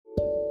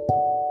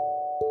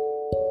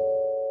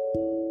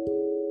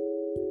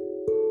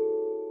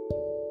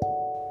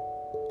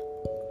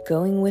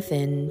Going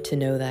within to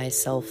know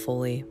thyself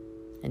fully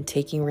and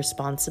taking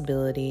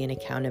responsibility and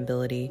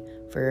accountability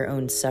for your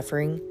own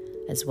suffering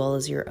as well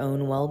as your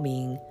own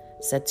well-being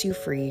sets you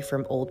free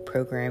from old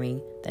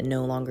programming that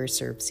no longer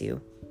serves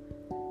you.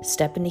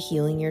 Step into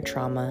healing your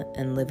trauma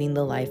and living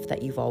the life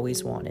that you've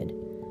always wanted.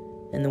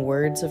 In the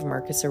words of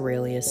Marcus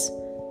Aurelius,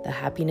 the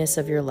happiness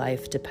of your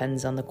life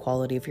depends on the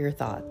quality of your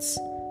thoughts,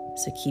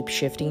 so keep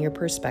shifting your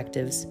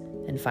perspectives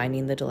and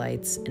finding the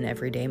delights in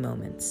everyday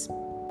moments.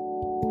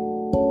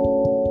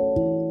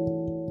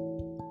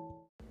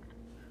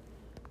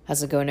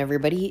 How's it going,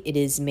 everybody? It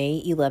is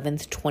May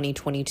 11th,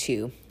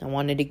 2022. I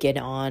wanted to get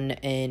on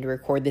and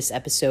record this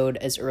episode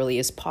as early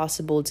as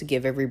possible to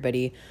give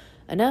everybody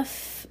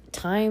enough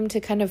time to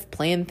kind of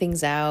plan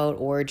things out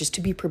or just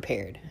to be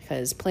prepared.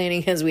 Because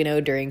planning, as we know,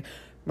 during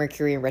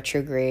Mercury in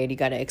retrograde, you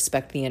got to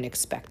expect the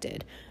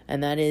unexpected.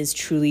 And that is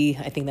truly,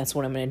 I think that's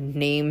what I'm going to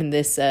name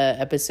this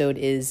episode,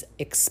 is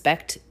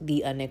Expect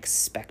the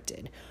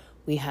Unexpected.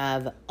 We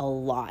have a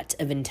lot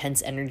of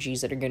intense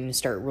energies that are going to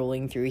start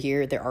rolling through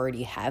here. There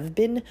already have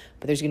been,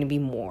 but there's going to be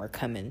more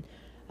coming.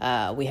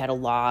 We had a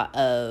lot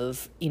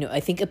of,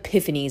 I think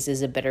epiphanies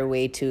is a better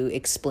way to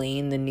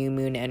explain the new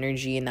moon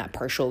energy and that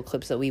partial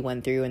eclipse that we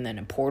went through, and then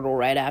a portal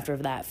right after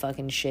that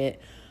fucking shit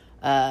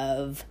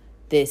of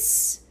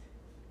this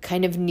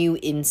kind of new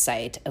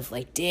insight of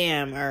like,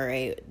 damn, all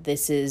right,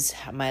 this is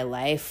my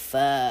life,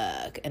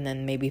 fuck. And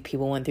then maybe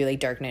people went through like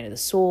Dark Night of the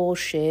Soul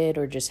shit,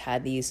 or just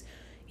had these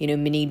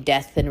mini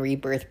death and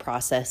rebirth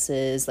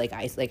processes. Like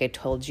I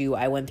told you,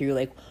 I went through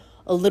like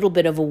a little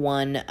bit of a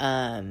one,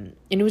 and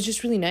it was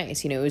just really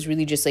nice. It was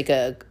really just like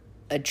a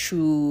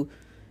true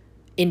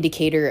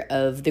indicator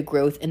of the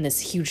growth in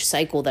this huge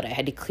cycle that I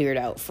had to clear it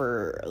out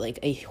for like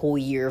a whole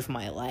year of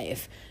my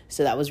life.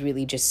 So that was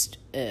really just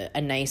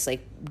a nice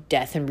like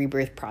death and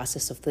rebirth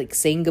process of like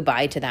saying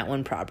goodbye to that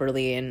one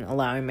properly and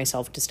allowing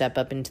myself to step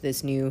up into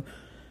this new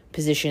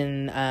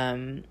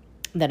position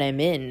that I'm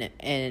in.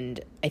 And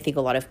I think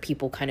a lot of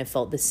people kind of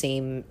felt the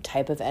same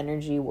type of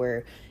energy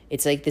where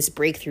it's like this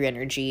breakthrough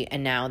energy,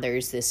 and now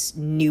there's this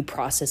new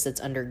process that's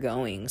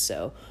undergoing.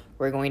 So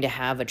we're going to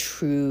have a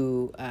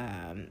true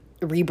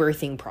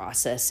rebirthing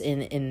process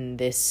in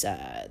this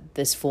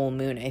this full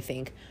moon, I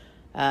think.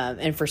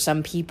 And for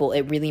some people,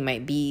 it really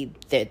might be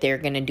that they're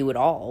going to do it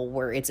all,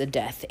 where it's a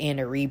death and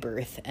a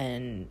rebirth.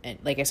 And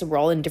like I said, we're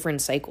all in different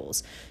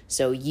cycles.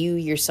 So you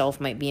yourself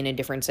might be in a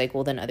different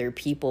cycle than other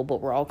people, but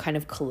we're all kind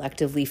of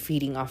collectively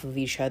feeding off of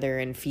each other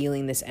and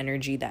feeling this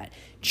energy that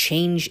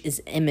change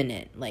is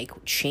imminent, like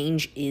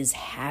change is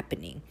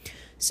happening.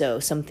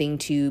 So something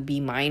to be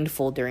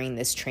mindful during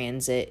this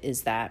transit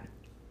is that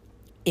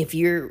if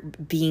you're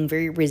being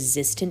very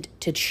resistant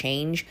to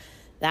change,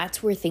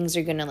 that's where things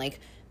are going to like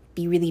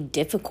be really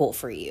difficult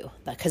for you,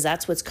 because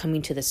that's what's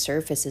coming to the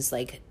surface. Is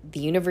like the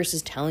universe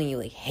is telling you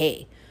like,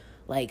 hey,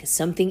 like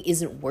something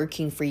isn't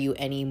working for you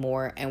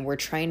anymore, and we're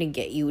trying to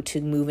get you to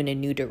move in a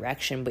new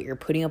direction, but you're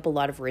putting up a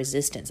lot of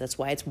resistance. That's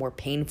why it's more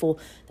painful.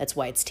 That's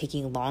why it's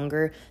taking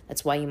longer.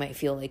 That's why you might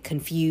feel like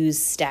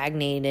confused,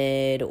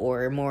 stagnated,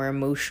 or more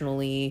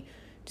emotionally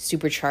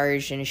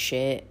supercharged and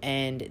shit.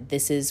 And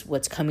this is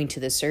what's coming to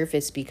the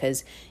surface,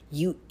 because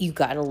you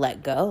got to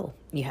let go.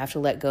 You have to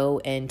let go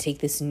and take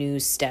this new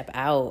step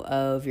out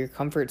of your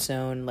comfort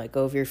zone, let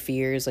go of your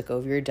fears, let go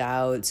of your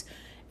doubts,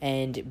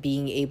 and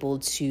being able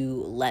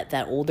to let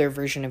that older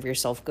version of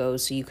yourself go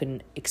so you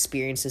can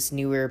experience this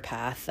newer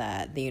path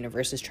that the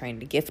universe is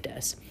trying to gift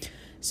us.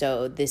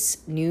 So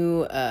this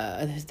new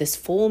this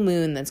full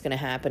moon that's going to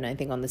happen, I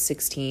think on the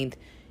 16th,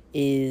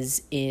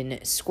 is in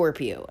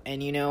Scorpio.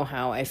 And you know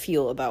how I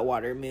feel about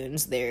water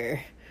moons.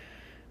 They're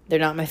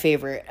not my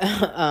favorite.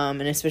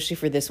 And especially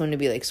for this one to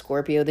be like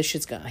Scorpio, this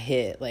shit's gonna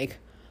hit. Like,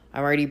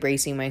 I'm already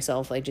bracing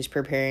myself, like just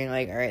preparing,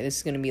 like, all right, this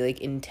is gonna be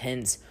like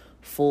intense,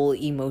 full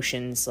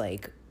emotions.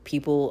 Like,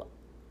 people,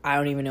 I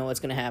don't even know what's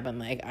gonna happen.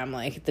 Like, I'm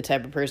like the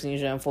type of person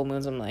usually on full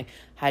moons, I'm like,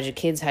 hide your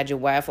kids, hide your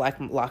wife,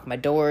 lock my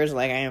doors,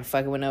 like I ain't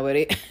fucking with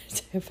nobody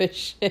type of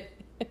shit.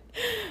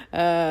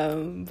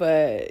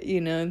 But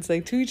it's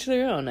like to each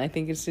their own. I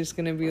think it's just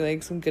gonna be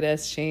like some good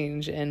ass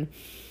change. And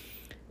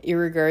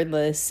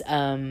irregardless,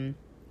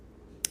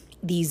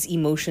 these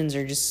emotions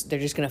they're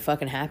just gonna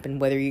fucking happen,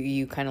 whether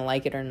you kind of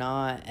like it or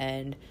not.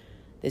 And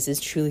this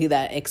is truly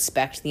that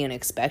expect the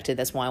unexpected.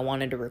 That's why I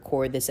wanted to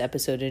record this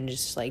episode and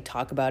just like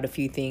talk about a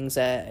few things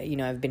that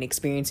I've been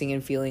experiencing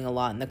and feeling a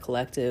lot in the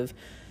collective.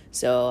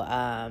 So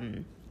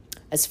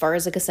as far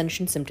as like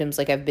ascension symptoms,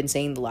 like I've been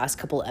saying the last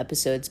couple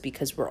episodes,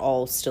 because we're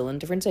all still in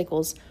different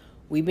cycles,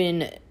 we've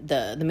been,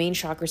 the main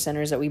chakra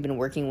centers that we've been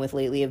working with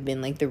lately have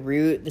been like the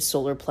root, the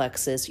solar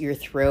plexus, your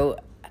throat,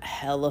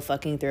 hella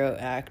fucking throat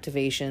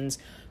activations,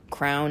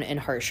 crown, and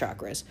heart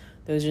chakras.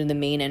 Those are the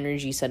main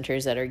energy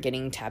centers that are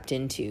getting tapped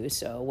into.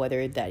 So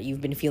whether that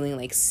you've been feeling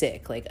like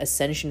sick, like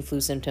ascension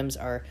flu symptoms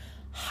are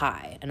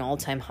high, an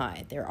all-time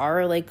high. There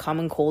are like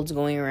common colds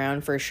going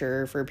around for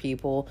sure for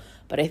people,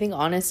 but I think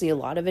honestly a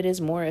lot of it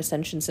is more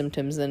ascension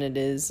symptoms than it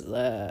is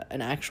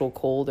an actual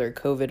cold or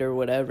COVID or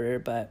whatever.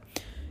 But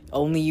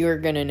only you're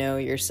gonna know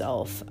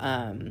yourself.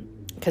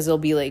 because they'll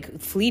be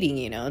like fleeting,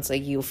 you know. It's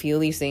like you'll feel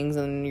these things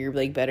and you're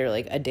like better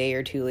like a day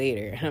or two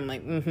later. And I'm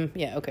like,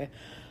 yeah, okay.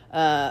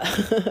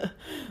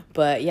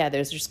 But yeah,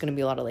 there's just going to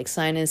be a lot of like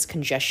sinus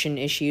congestion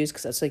issues,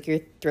 because that's like your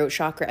throat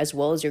chakra as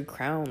well as your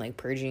crown, like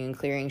purging and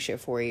clearing shit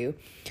for you.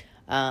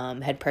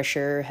 Head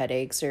pressure,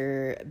 headaches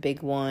are a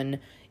big one.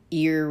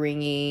 Ear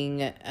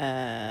ringing.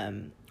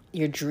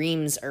 Your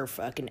dreams are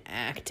fucking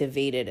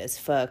activated as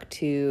fuck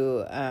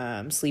too.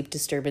 Sleep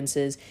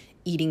disturbances.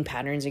 Eating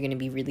patterns are going to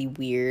be really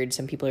weird.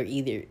 Some people are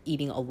either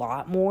eating a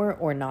lot more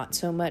or not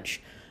so much.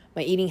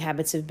 My eating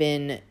habits have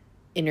been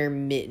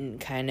intermittent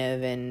kind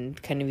of, and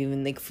kind of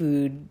even like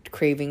food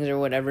cravings or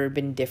whatever have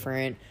been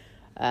different.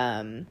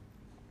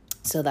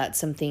 So that's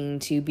something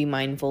to be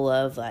mindful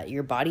of, that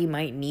your body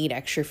might need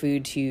extra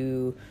food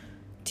to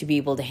be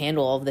able to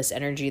handle all of this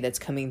energy that's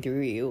coming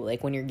through you.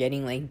 Like when you're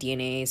getting like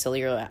DNA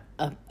cellular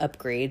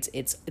upgrades,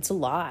 it's a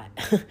lot.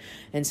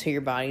 And so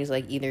your body's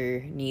like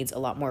either needs a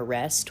lot more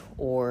rest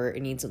or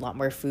it needs a lot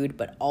more food,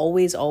 but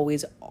always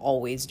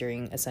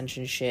during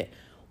ascension shit,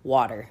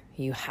 water.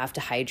 You have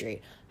to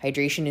hydrate.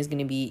 Hydration is going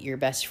to be your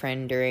best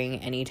friend during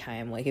any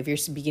time. Like if you're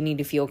beginning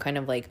to feel kind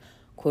of like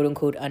quote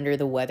unquote under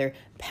the weather,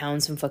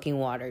 pound some fucking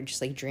water.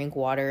 Just like drink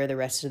water the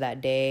rest of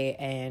that day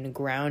and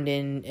ground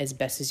in as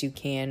best as you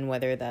can,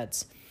 whether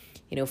that's,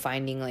 you know,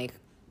 finding like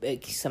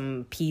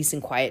some peace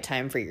and quiet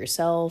time for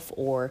yourself,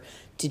 or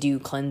to do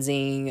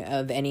cleansing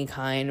of any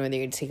kind, whether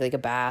you take like a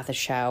bath, a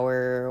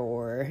shower,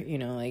 or, you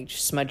know, like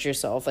just smudge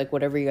yourself, like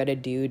whatever you got to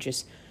do,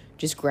 just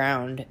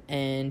ground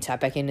and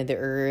tap back into the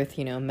earth,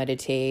 you know,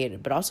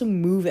 meditate, but also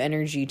move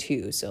energy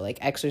too. So like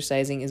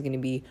exercising is going to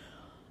be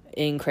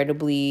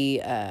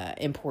incredibly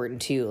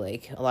important too.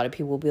 Like a lot of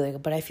people will be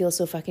like, but I feel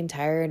so fucking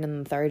tired and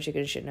lethargic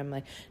and shit. And I'm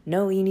like,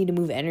 no, you need to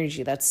move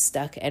energy. That's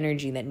stuck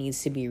energy that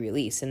needs to be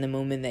released. And the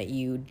moment that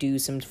you do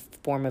some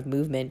form of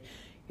movement,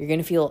 you're going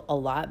to feel a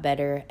lot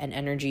better, and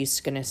energy is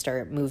going to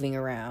start moving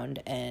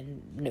around,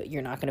 and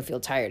you're not going to feel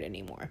tired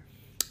anymore.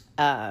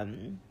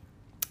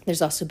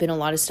 There's also been a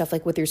lot of stuff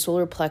like with your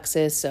solar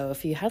plexus. So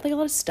if you had like a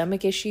lot of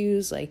stomach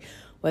issues, like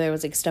whether it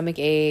was like stomach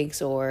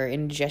aches or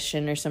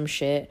indigestion or some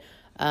shit,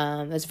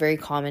 that's very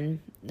common.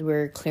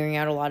 We're clearing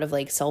out a lot of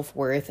like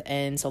self-worth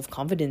and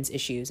self-confidence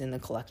issues in the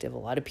collective. A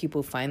lot of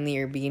people finally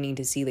are beginning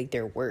to see like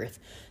their worth,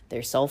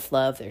 their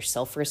self-love, their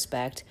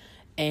self-respect.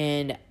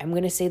 And I'm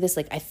going to say this,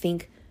 like, I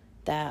think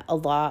that a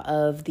lot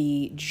of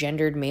the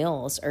gendered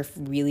males are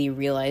really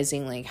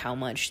realizing like how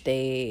much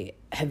they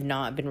have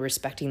not been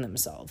respecting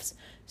themselves.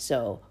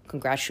 So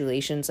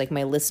congratulations. Like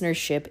my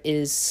listenership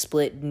is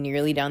split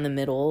nearly down the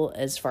middle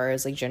as far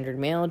as like gendered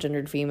male,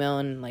 gendered female,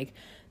 and like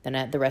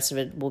then the rest of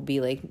it will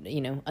be like, you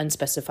know,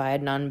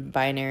 unspecified,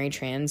 non-binary,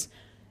 trans.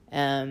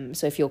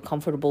 So I feel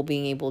comfortable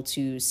being able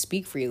to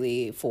speak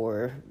freely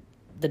for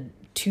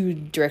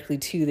directly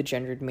to the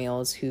gendered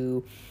males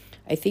who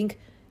I think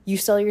you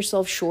sell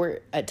yourself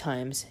short at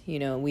times. You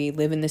know, we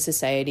live in this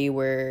society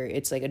where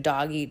it's like a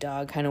dog eat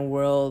dog kind of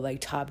world,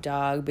 like top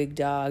dog, big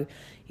dog,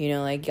 you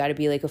know, like gotta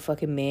be like a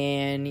fucking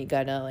man. You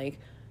gotta like,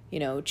 you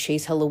know,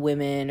 chase hella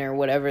women or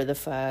whatever the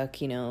fuck,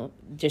 you know,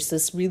 just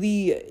this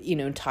really, you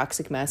know,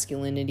 toxic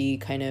masculinity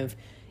kind of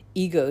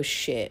ego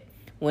shit.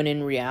 When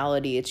in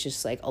reality, it's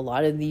just like a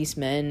lot of these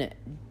men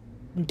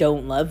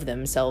don't love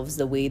themselves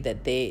the way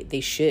that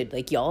they should.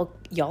 Like y'all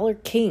are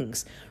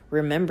kings.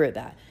 Remember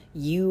that.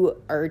 You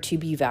are to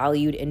be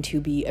valued and to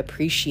be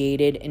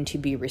appreciated and to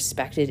be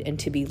respected and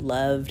to be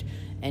loved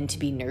and to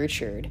be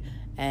nurtured.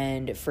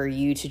 And for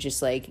you to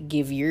just like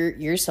give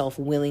yourself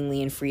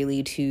willingly and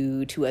freely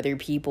to other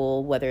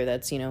people, whether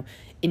that's, you know,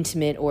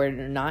 intimate or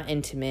not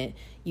intimate,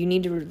 you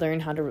need to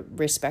learn how to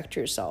respect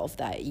yourself,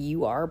 that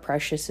you are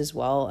precious as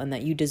well, and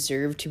that you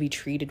deserve to be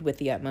treated with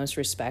the utmost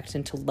respect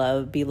and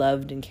to be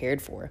loved and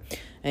cared for.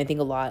 And I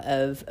think a lot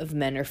of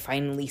men are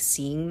finally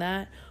seeing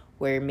that,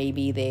 where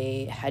maybe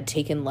they had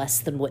taken less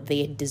than what they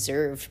had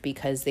deserved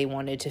because they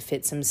wanted to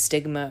fit some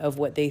stigma of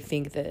what they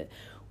think that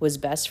was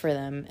best for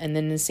them. And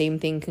then the same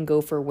thing can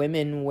go for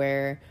women,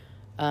 where,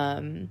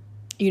 you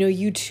know,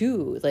 you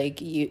too, like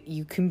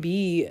you can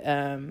be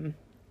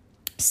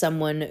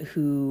someone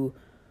who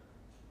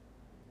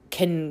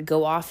can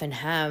go off and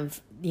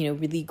have, you know,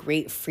 really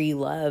great free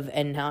love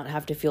and not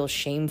have to feel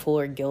shameful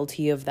or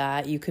guilty of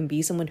that. You can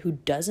be someone who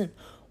doesn't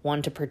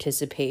want to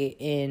participate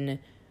in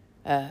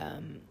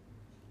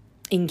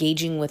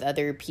engaging with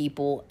other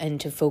people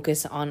and to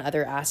focus on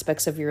other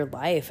aspects of your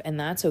life, and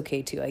that's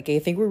okay too. Like I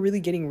think we're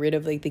really getting rid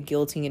of like the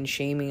guilting and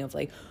shaming of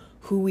like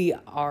who we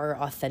are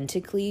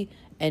authentically,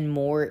 and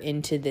more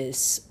into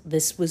this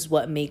was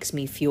what makes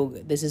me feel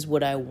good, this is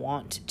what I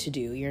want to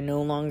do. You're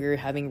no longer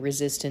having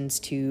resistance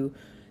to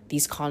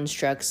these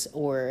constructs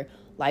or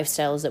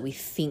lifestyles that we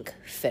think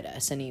fit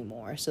us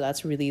anymore. So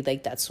that's really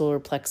like that solar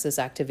plexus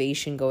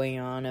activation going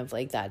on of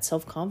like that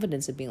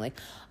self-confidence of being like,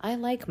 I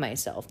like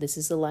myself. This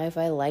is the life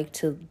I like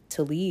to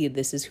lead.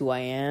 This is who I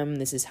am.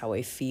 This is how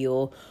I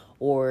feel.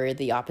 or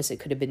the opposite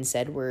could have been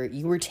said where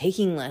you were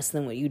taking less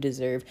than what you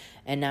deserve,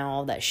 and now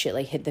all that shit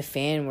like hit the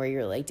fan where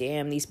you're like,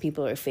 damn, these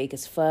people are fake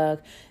as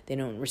fuck, they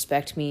don't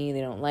respect me,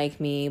 they don't like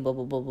me, blah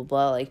blah blah blah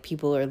blah. Like,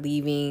 people are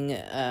leaving,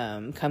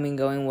 coming,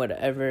 going,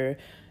 whatever,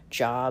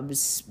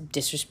 jobs,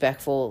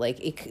 disrespectful.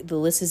 Like, the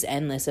list is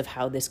endless of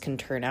how this can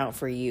turn out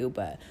for you.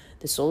 But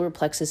the solar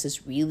plexus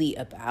is really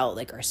about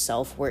like our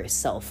self-worth,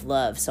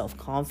 self-love,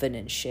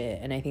 self-confidence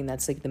shit, and I think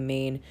that's like the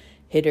main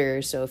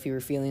hitter. So if you were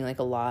feeling like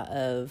a lot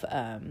of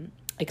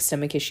like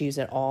stomach issues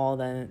at all,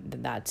 then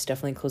that's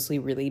definitely closely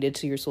related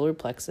to your solar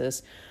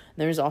plexus. And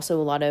there's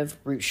also a lot of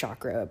root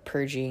chakra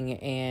purging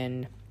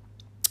and,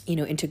 you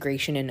know,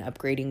 integration and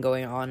upgrading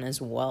going on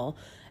as well.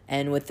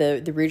 And with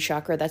the root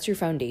chakra, that's your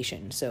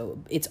foundation.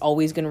 So it's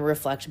always going to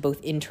reflect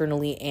both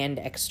internally and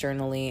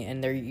externally,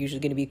 and they're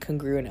usually going to be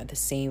congruent at the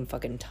same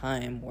fucking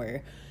time,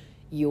 where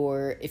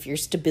if your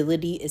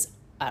stability is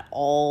at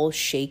all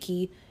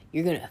shaky,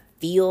 you're going to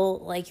feel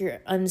like you're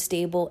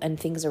unstable, and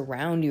things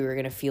around you are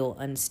going to feel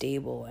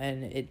unstable.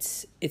 And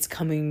it's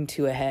coming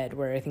to a head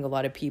where I think a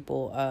lot of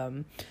people,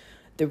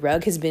 the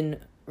rug has been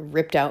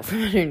ripped out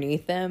from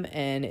underneath them,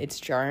 and it's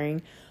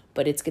jarring,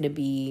 but it's going to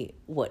be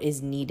what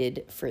is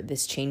needed for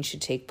this change to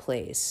take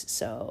place.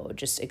 So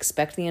just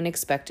expect the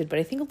unexpected. But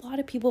I think a lot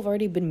of people have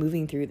already been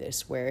moving through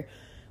this, where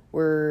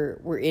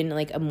we're in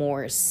like a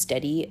more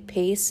steady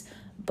pace.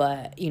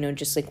 But, you know,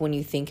 just like when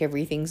you think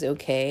everything's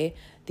okay,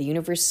 the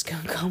universe is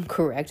going to come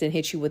correct and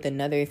hit you with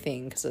another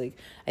thing. Because, like,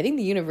 I think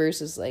the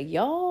universe is like,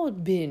 y'all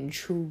been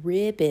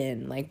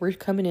tripping. Like, we're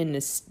coming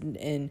in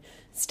and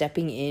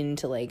stepping in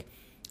to, like,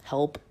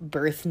 help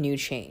birth new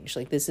change.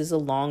 Like, this is a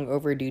long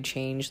overdue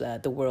change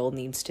that the world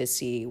needs to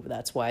see.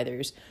 That's why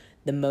there's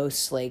the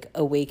most, like,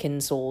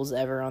 awakened souls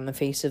ever on the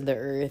face of the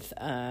earth.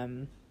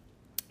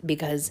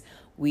 Because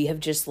we have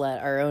just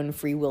let our own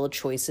free will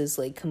choices,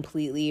 like,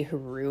 completely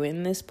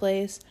ruin this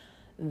place,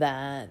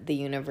 that the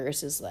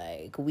universe is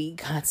like, we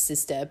got to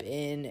step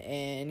in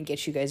and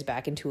get you guys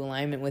back into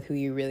alignment with who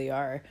you really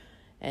are.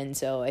 And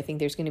so I think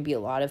there's going to be a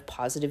lot of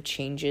positive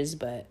changes,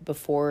 but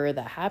before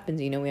that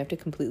happens, you know, we have to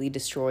completely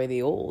destroy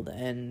the old,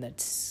 and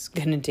that's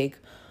going to take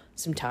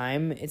some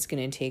time. It's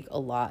going to take a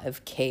lot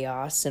of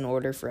chaos in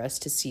order for us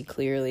to see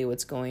clearly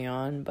what's going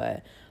on,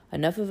 but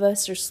enough of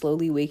us are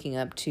slowly waking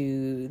up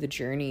to the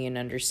journey and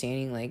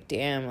understanding, like,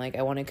 damn, like,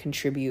 I want to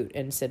contribute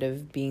instead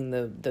of being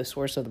the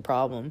source of the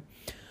problem.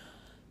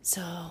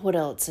 So what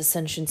else?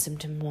 Ascension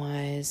symptom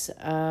wise.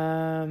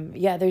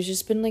 Yeah, there's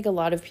just been like a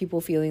lot of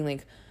people feeling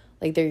like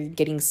they're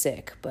getting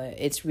sick, but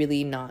it's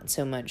really not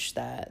so much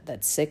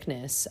that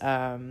sickness.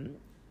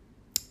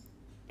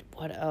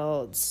 What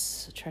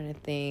else? I'm trying to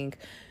think.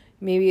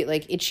 Maybe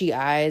like itchy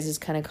eyes is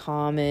kind of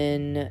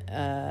common.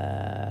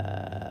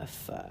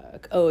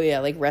 Oh yeah,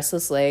 like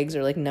restless legs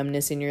or like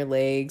numbness in your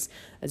legs.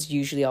 That's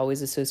usually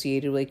always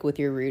associated like with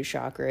your root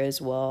chakra as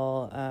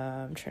well.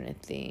 I'm trying to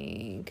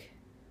think.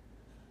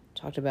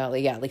 Talked about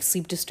like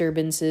sleep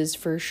disturbances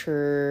for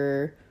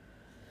sure.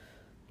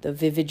 The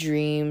vivid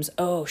dreams.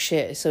 Oh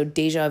shit. So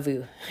deja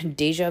vu.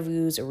 Deja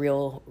vu is a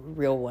real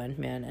one,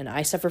 man. And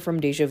I suffer from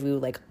deja vu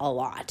like a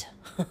lot.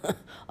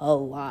 A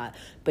lot.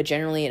 But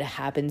generally it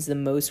happens the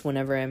most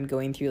whenever I'm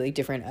going through like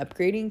different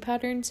upgrading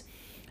patterns.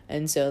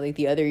 And so like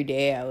the other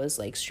day I was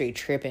like straight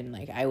tripping.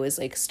 Like I was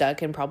like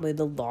stuck in probably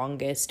the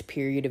longest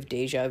period of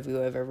deja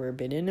vu I've ever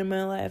been in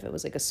my life. It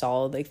was like a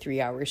solid like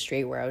 3 hours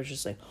straight where I was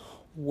just like,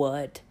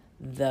 what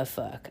the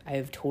fuck?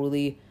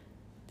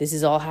 This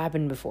has all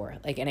happened before.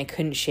 Like, and I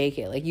couldn't shake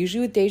it. Like,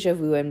 usually with deja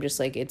vu, I'm just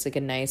like, it's like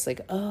a nice,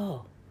 like,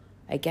 oh,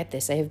 I get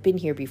this. I have been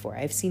here before.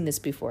 I've seen this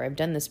before. I've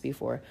done this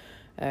before.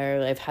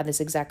 Or I've had this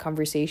exact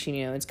conversation,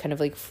 you know, it's kind of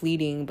like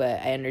fleeting,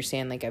 but I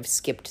understand, like, I've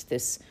skipped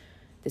this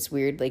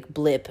weird, like,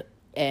 blip,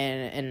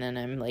 and then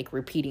I'm, like,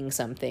 repeating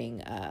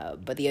something.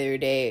 But the other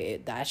day,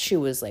 that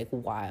shit was, like,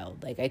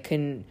 wild. Like, I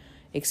couldn't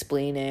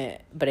explain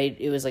it, but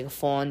it was, like, a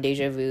full-on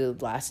deja vu.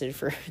 It lasted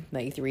for,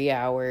 like, 3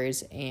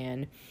 hours,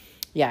 and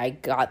yeah, I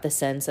got the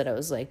sense that I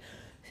was like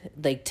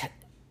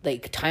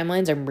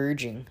timelines are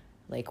merging.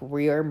 Like,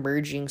 we are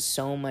merging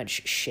so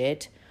much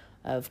shit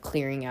of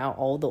clearing out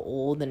all the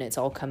old, and it's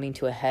all coming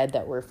to a head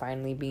that we're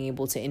finally being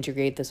able to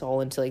integrate this all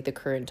into like the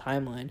current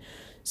timeline.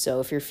 So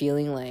if you're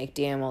feeling like,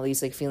 damn, all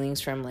these like feelings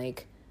from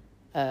like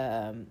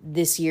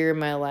this year in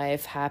my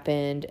life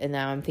happened, and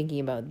now I'm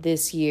thinking about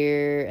this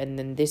year, and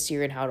then this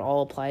year and how it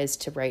all applies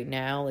to right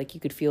now, like you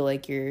could feel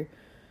like you're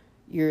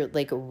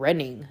like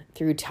running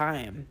through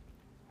time.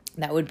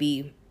 That would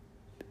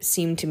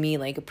seem to me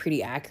like a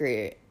pretty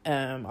accurate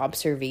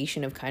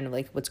observation of kind of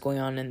like what's going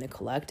on in the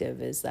collective,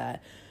 is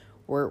that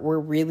we're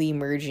really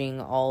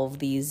merging all of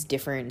these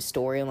different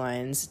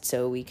storylines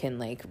so we can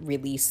like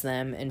release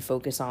them and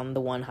focus on the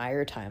one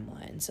higher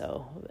timeline.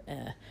 So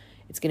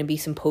it's going to be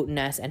some potent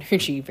ass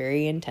energy,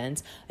 very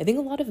intense. I think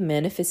a lot of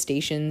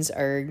manifestations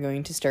are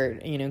going to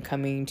start, you know,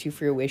 coming to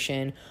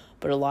fruition,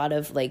 but a lot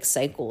of like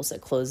cycles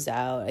that closed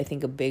out. I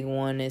think a big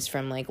one is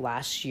from like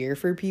last year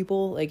for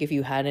people. Like if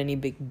you had any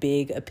big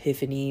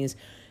epiphanies,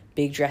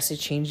 big drastic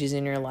changes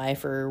in your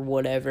life or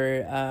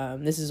whatever,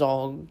 this is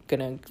all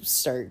gonna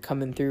start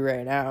coming through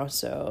right now.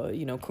 So,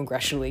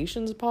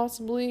 congratulations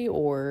possibly,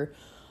 or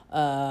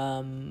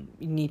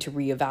you need to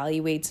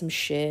reevaluate some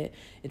shit.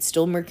 It's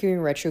still Mercury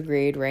in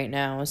retrograde right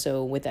now.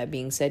 So with that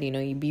being said,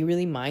 you be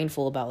really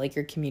mindful about like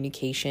your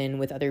communication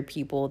with other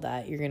people,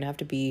 that you're gonna have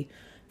to be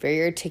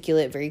very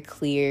articulate, very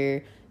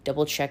clear,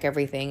 double check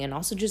everything, and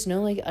also just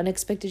know like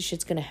unexpected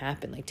shit's gonna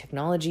happen, like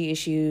technology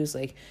issues.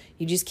 Like,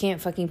 you just can't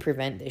fucking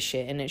prevent this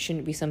shit, and it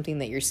shouldn't be something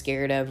that you're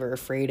scared of or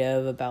afraid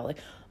of, about like,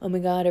 oh my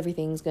god,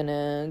 everything's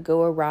gonna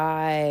go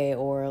awry,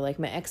 or like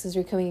my exes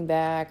are coming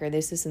back, or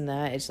this and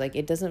that. It's like,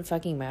 it doesn't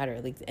fucking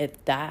matter. Like,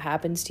 if that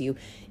happens to you,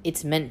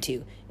 it's meant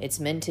to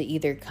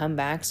either come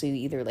back, so you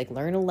either like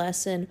learn a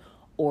lesson,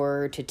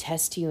 or to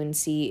test you and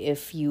see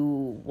if you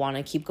want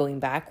to keep going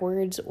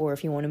backwards or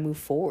if you want to move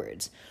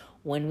forwards.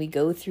 When we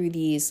go through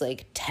these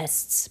like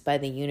tests by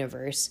the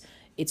universe,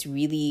 it's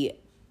really,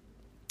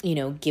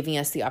 giving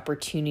us the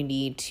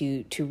opportunity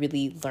to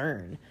really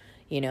learn.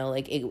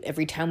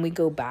 Every time we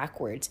go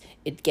backwards,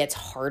 it gets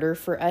harder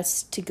for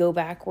us to go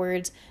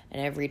backwards, and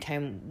every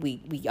time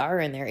we are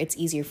in there, it's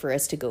easier for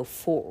us to go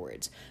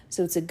forwards.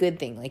 So it's a good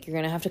thing. Like, you're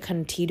gonna have to kind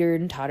of teeter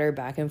and totter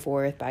back and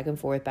forth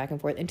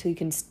until you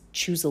can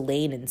choose a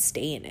lane and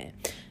stay in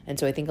it. And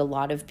so I think a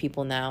lot of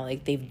people now,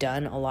 like, they've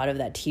done a lot of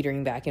that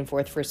teetering back and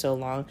forth for so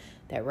long,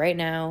 that right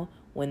now,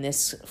 when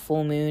this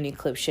full moon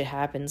eclipse shit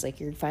happens, like,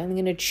 you're finally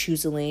going to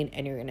choose a lane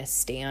and you're going to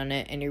stay on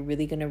it, and you're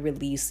really going to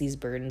release these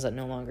burdens that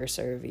no longer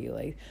serve you.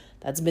 Like,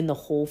 that's been the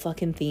whole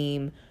fucking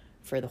theme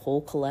for the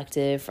whole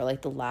collective for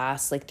like the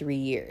last like 3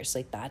 years.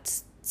 Like,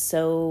 that's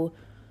so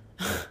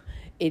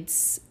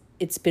it's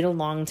been a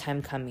long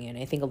time coming, and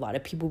I think a lot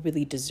of people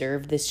really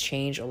deserve this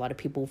change. A lot of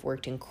people have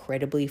worked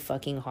incredibly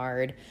fucking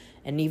hard,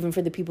 and even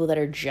for the people that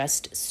are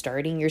just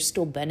starting, you're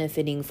still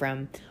benefiting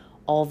from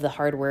all of the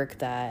hard work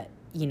that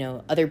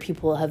other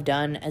people have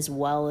done, as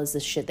well as the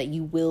shit that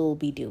you will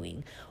be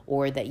doing,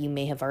 or that you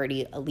may have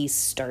already at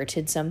least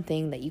started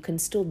something that you can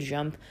still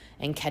jump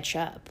and catch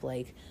up.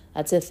 Like,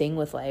 that's a thing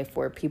with life,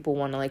 where people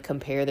want to like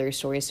compare their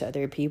stories to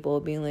other people,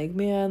 being like,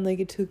 man, like,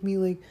 it took me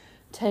like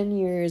 10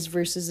 years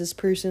versus this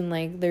person,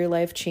 like, their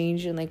life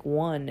changed in like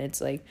one. It's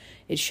like,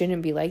 it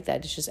shouldn't be like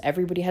that. It's just,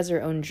 everybody has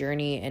their own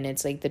journey, and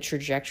it's like the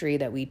trajectory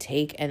that we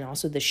take, and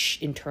also the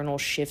internal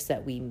shifts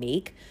that we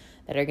make,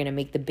 that are going to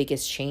make the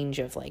biggest change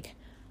of like,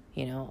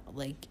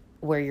 like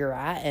where you're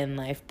at in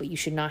life. But you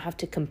should not have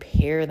to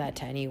compare that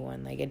to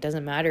anyone. Like, it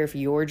doesn't matter if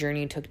your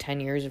journey took 10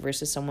 years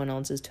versus someone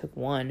else's took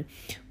one.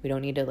 We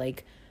don't need to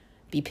like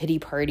be pity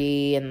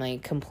party and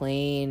like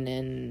complain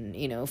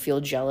and,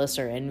 feel jealous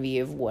or envy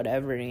of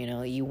whatever.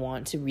 You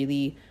want to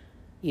really,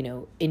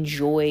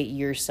 enjoy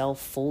yourself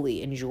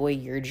fully, enjoy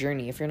your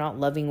journey. If you're not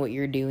loving what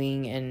you're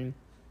doing and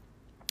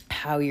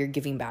how you're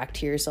giving back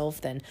to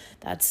yourself, then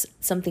that's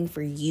something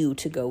for you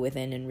to go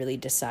within and really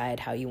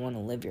decide how you want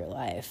to live your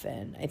life.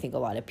 And I think a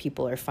lot of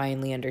people are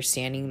finally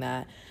understanding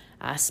that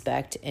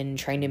aspect and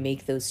trying to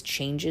make those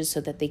changes so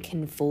that they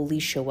can fully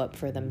show up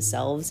for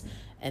themselves,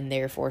 and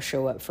therefore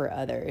show up for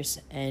others,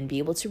 and be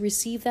able to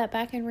receive that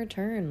back in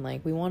return.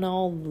 Like, we want to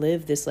all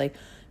live this like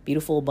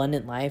beautiful,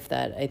 abundant life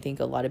that I think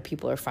a lot of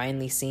people are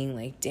finally seeing,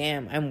 like,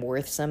 damn, I'm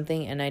worth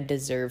something and I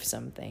deserve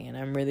something. And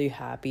I'm really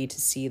happy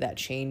to see that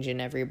change in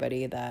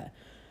everybody, that,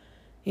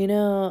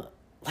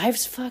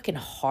 life's fucking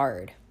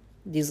hard.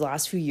 These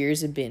last few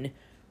years have been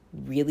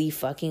really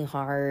fucking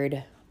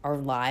hard. Our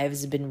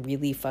lives have been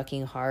really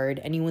fucking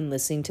hard. Anyone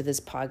listening to this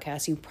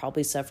podcast, you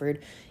probably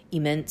suffered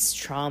immense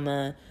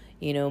trauma,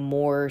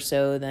 more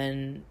so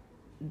than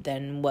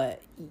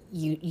what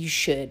you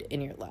should in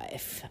your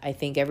life. I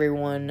think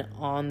everyone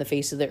on the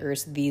face of the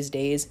earth these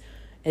days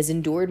has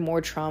endured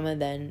more trauma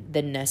than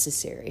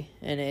necessary,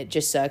 and it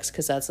just sucks,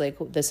 because that's like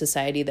the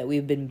society that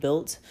we've been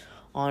built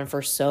on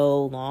for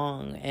so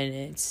long, and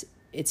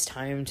it's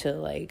time to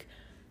like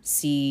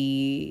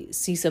see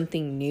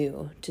something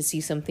new, to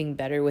see something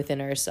better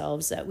within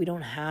ourselves, that we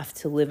don't have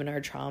to live in our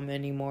trauma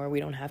anymore. We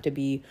don't have to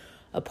be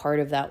a part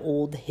of that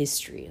old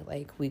history.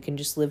 Like, we can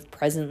just live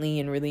presently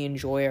and really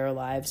enjoy our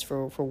lives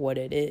for what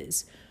it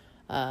is.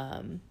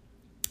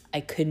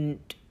 I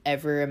couldn't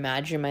ever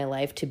imagine my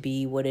life to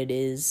be what it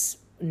is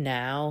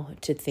now,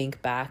 to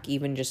think back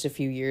even just a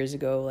few years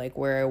ago, like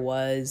where I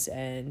was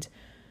and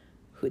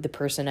the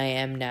person I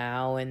am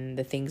now and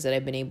the things that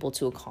I've been able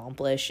to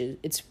accomplish.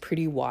 It's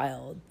pretty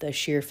wild. The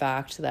sheer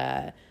fact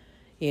that,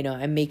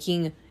 I'm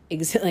making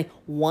like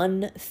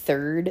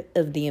 1/3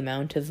 of the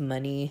amount of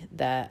money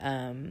that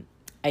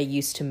I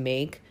used to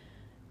make,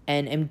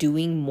 and am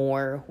doing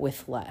more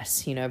with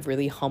less. I've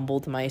really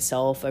humbled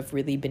myself. I've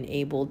really been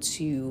able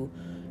to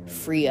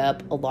free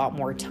up a lot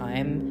more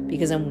time,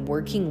 because I'm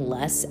working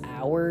less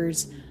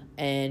hours,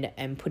 and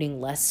I'm putting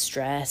less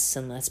stress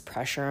and less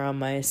pressure on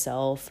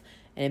myself,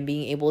 and I'm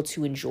being able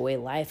to enjoy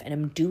life. And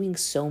I'm doing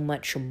so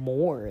much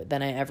more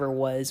than I ever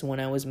was when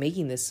I was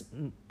making this,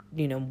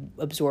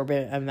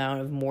 absorbent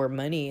amount of more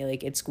money.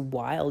 Like, it's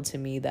wild to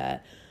me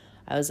that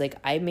I was like,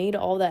 I made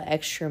all that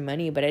extra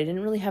money, but I didn't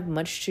really have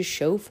much to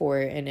show for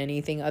it in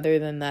anything other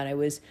than that I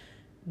was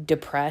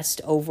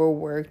depressed,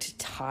 overworked,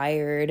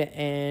 tired,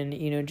 and,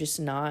 just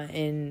not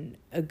in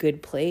a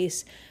good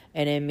place.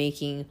 And I'm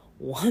making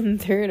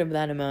 1/3 of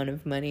that amount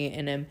of money,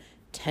 and I'm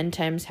 10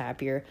 times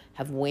happier,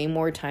 have way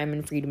more time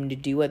and freedom to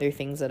do other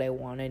things that I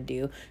want to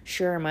do.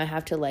 Sure, I might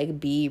have to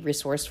like be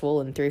resourceful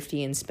and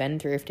thrifty and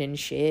spendthrift and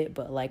shit,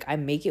 but like I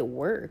make it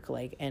work,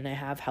 like, and I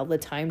have hella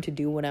time to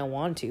do what I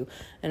want to,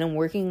 and I'm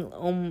working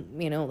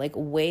like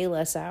way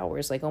less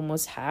hours, like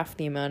almost half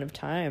the amount of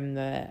time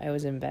that I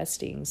was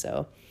investing.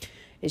 So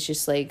it's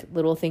just like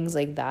little things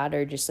like that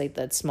are just like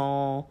that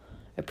small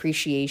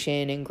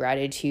appreciation and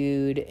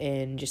gratitude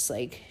and just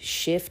like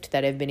shift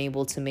that I've been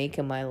able to make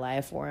in my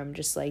life, where I'm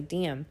just like,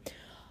 damn,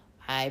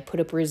 I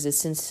put up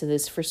resistance to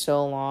this for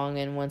so long,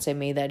 and once I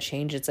made that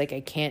change, it's like I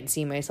can't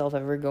see myself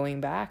ever going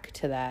back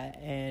to that.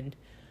 And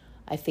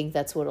I think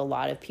that's what a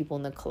lot of people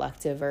in the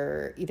collective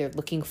are either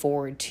looking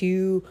forward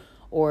to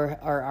or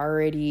are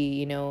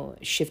already,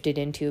 shifted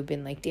into, have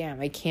been like, damn,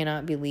 I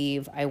cannot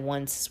believe I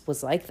once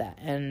was like that,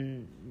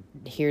 and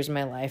here's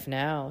my life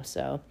now.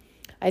 So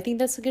I think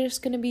that's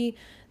just going to be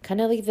kind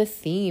of like the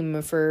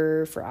theme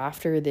for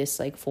after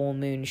this like full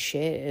moon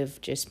shit, of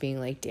just being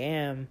like,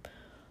 damn,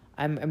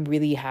 I'm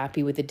really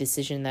happy with the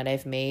decision that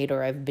I've made,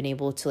 or I've been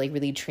able to like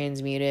really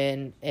transmute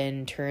it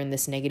and turn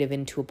this negative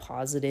into a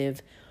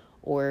positive,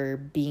 or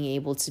being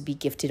able to be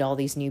gifted all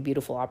these new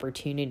beautiful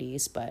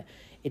opportunities. But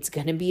it's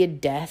going to be a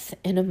death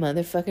and a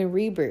motherfucking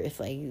rebirth.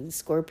 Like,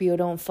 Scorpio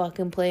don't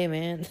fucking play,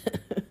 man.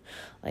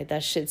 Like,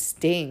 that shit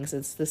stings.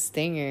 It's the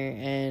stinger.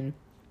 And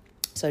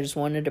so I just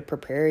wanted to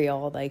prepare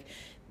y'all, like,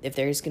 if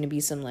there's going to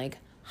be some, like,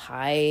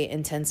 high,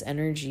 intense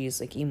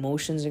energies, like,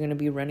 emotions are going to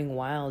be running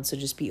wild. So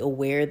just be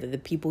aware that the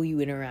people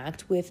you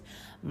interact with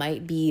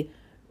might be,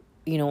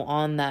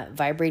 on that,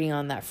 vibrating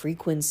on that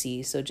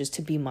frequency. So just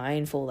to be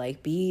mindful,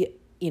 like, be,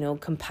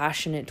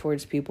 compassionate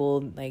towards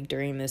people, like,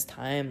 during this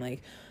time.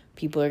 Like,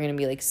 people are going to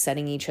be, like,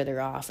 setting each other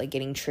off, like,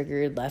 getting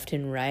triggered left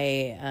and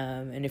right.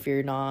 And if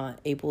you're not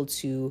able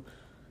to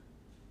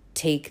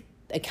take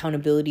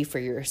accountability for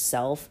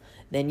yourself,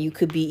 then you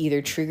could be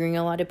either triggering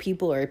a lot of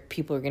people, or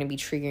people are going to be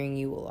triggering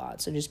you a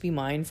lot. So just be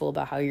mindful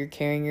about how you're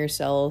carrying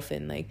yourself.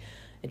 And like,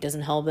 it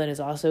doesn't help that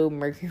it's also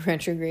Mercury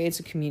retrograde,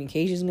 so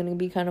communication is going to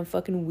be kind of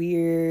fucking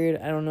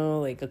weird. I don't know,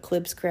 like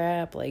eclipse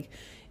crap. Like,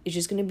 it's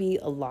just going to be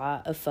a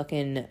lot of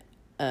fucking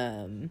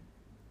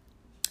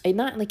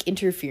not like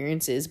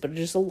interferences, but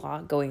just a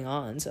lot going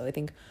on. So I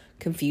think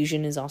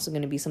confusion is also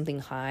going to be something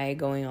high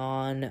going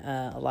on,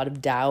 a lot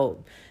of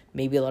doubt.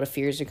 Maybe a lot of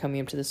fears are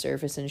coming up to the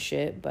surface and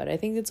shit, but I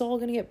think it's all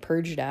going to get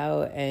purged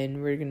out,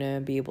 and we're going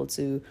to be able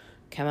to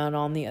come out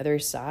on the other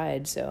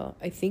side. So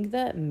I think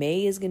that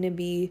May is going to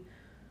be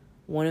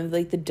one of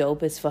like the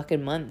dopest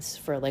fucking months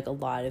for like a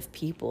lot of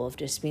people, of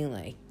just being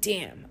like,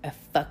 damn, I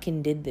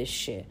fucking did this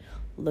shit.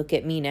 Look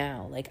at me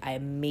now. Like, I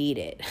made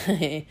it.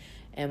 I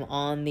am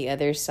on the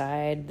other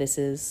side. This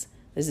is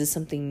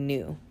something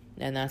new.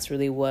 And that's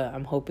really what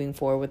I'm hoping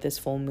for with this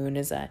full moon,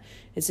 is that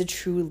it's a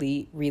true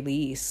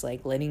release,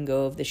 like letting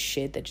go of the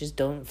shit that just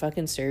don't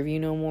fucking serve you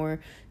no more,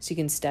 so you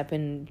can step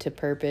into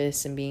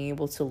purpose and being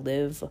able to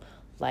live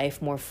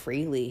life more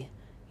freely,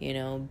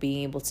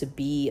 being able to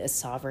be a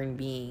sovereign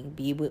being,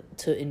 be able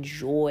to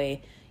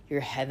enjoy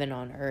your heaven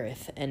on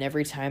earth. And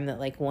every time that,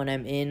 like, when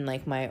I'm in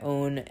like my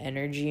own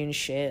energy and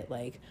shit,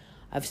 like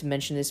I've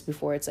mentioned this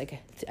before, it's like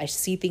I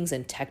see things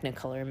in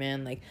Technicolor,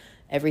 man. Like,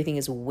 everything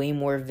is way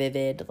more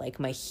vivid. Like,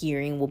 my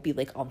hearing will be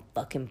like on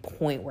fucking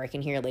point, where I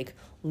can hear like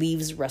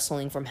leaves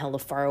rustling from hella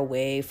far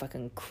away,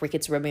 fucking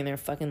crickets rubbing their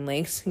fucking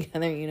legs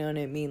together, you know what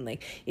I mean?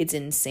 Like, it's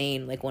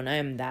insane. Like, when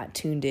I'm that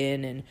tuned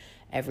in and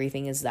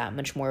everything is that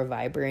much more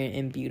vibrant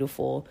and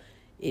beautiful,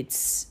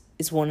 it's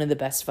one of the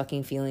best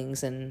fucking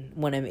feelings. And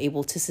when I'm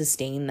able to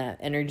sustain that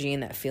energy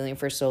and that feeling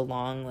for so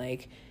long,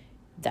 like,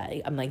 that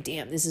I'm like,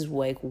 damn, this is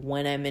like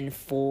when I'm in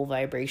full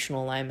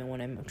vibrational alignment,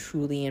 when I'm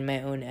truly in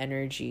my own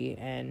energy.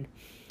 And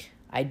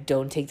I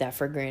don't take that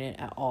for granted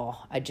at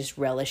all. I just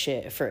relish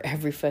it for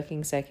every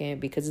fucking second,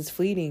 because it's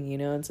fleeting,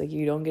 it's like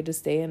you don't get to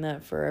stay in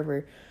that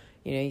forever.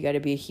 You got to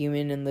be a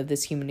human and live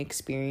this human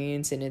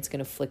experience, and it's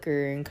going to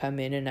flicker and come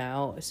in and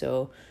out.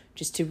 So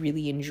just to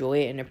really enjoy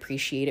it and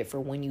appreciate it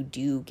for when you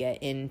do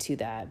get into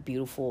that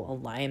beautiful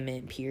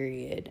alignment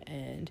period.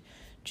 And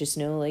just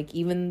know, like,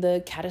 even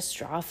the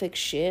catastrophic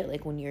shit,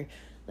 like when you're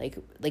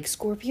like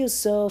Scorpio's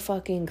so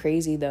fucking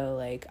crazy though.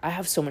 Like, I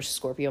have so much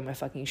Scorpio on my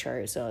fucking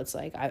chart, so it's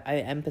like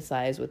I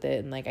empathize with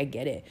it, and like I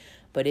get it.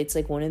 But it's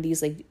like one of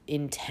these like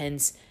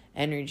intense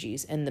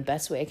energies, and the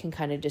best way I can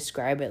kind of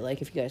describe it,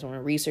 like if you guys want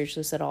to research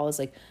this at all, is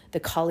like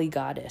the Kali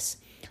goddess.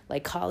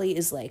 Like, Kali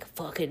is like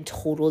fucking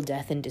total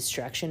death and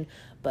destruction,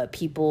 but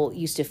people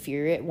used to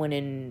fear it, when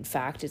in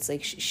fact it's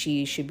like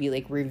she should be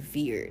like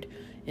revered,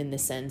 in the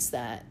sense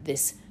that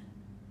this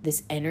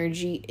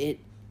energy,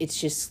 it's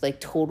just like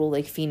total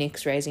like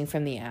phoenix rising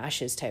from the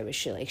ashes type of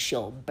shit. Like,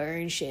 she'll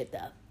burn shit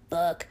the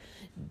fuck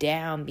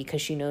down,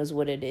 because she knows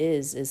what it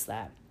is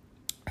that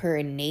her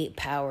innate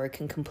power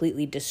can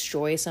completely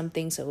destroy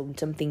something so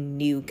something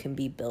new can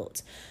be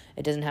built.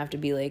 It doesn't have to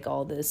be like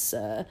all this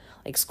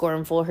like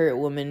scornful hurt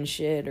woman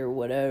shit or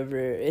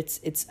whatever.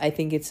 I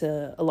think it's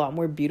a lot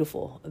more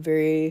beautiful,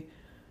 very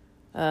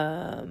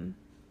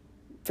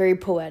very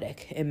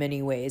poetic in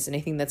many ways. And I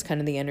think that's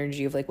kind of the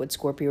energy of like what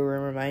Scorpio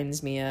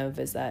reminds me of,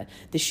 is that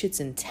this shit's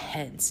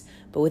intense,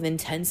 but with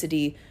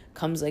intensity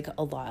comes like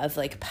a lot of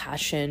like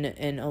passion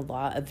and a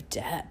lot of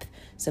depth,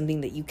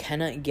 something that you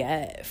cannot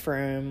get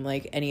from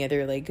like any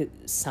other like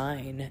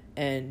sign.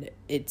 And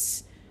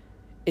it's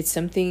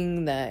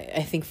something that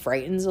I think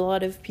frightens a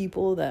lot of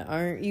people that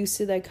aren't used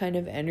to that kind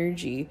of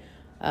energy.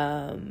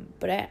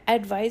 But I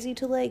advise you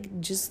to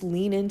like just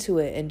lean into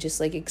it and just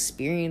like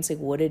experience like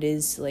what it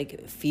is to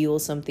like feel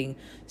something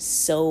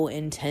so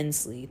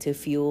intensely, to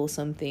feel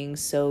something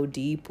so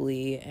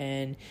deeply.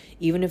 And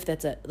even if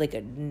that's a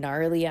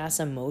gnarly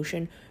ass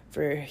emotion,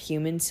 for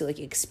humans to like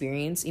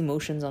experience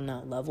emotions on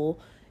that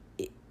level,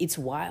 it's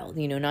wild.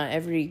 Not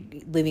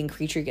every living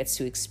creature gets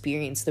to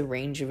experience the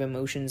range of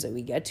emotions that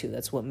we get to.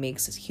 That's what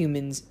makes us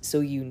humans so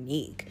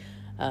unique.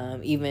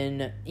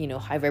 Even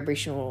high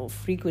vibrational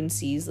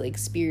frequencies like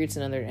spirits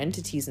and other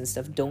entities and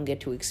stuff don't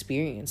get to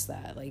experience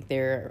that. Like,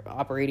 they're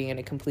operating at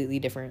a completely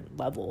different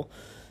level.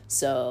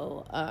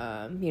 So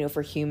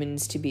for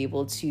humans to be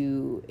able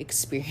to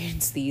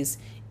experience these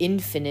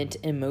infinite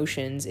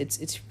emotions,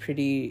 it's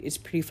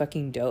pretty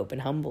fucking dope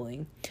and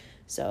humbling.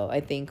 So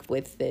I think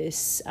with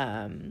this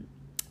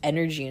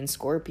energy in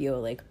Scorpio,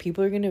 like,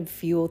 people are gonna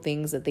feel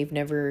things that they've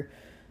never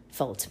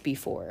felt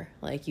before.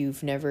 Like,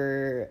 you've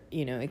never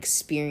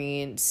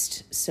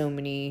experienced so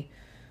many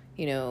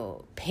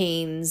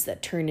pains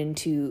that turn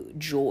into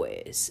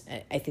joys.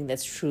 I think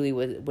that's truly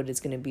what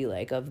it's going to be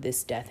like, of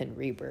this death and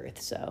rebirth.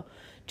 So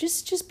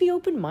just be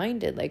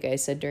open-minded, like I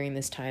said, during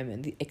this time,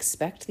 and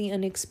expect the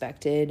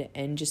unexpected,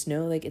 and just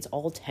know like it's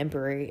all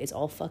temporary, it's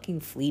all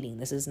fucking fleeting.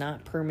 This is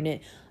not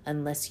permanent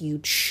unless you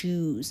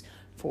choose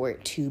for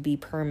it to be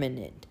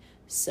permanent.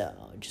 So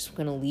just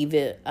gonna leave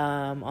it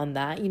on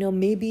that.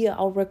 Maybe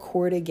I'll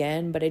record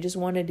again, but I just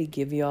wanted to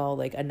give y'all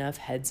like enough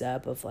heads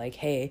up of like,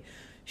 hey,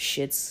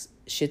 shit's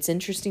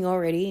interesting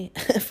already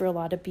for a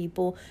lot of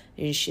people,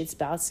 and shit's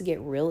about to get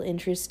real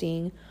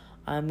interesting.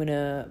 I'm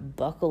gonna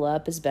buckle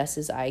up as best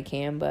as I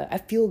can, but I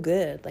feel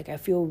good. Like, I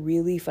feel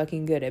really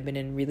fucking good. I've been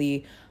in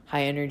really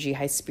high energy,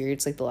 high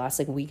spirits like the last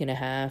like week and a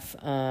half,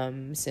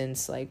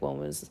 since like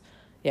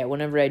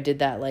whenever I did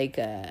that, like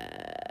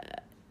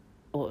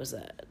what was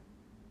that,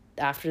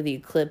 after the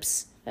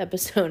eclipse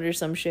episode or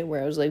some shit,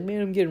 where I was like,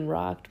 man, I'm getting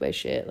rocked by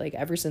shit. Like,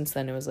 ever since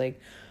then, it was like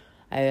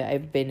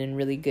I've been in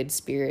really good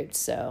spirits.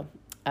 So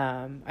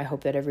I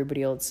hope that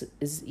everybody else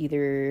is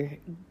either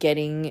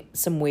getting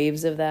some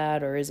waves of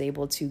that or is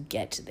able to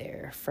get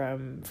there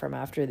from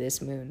after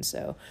this moon.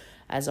 So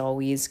as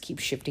always, keep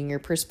shifting your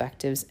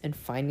perspectives and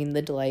finding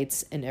the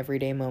delights in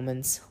everyday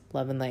moments.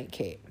 Love and light,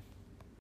 Kate.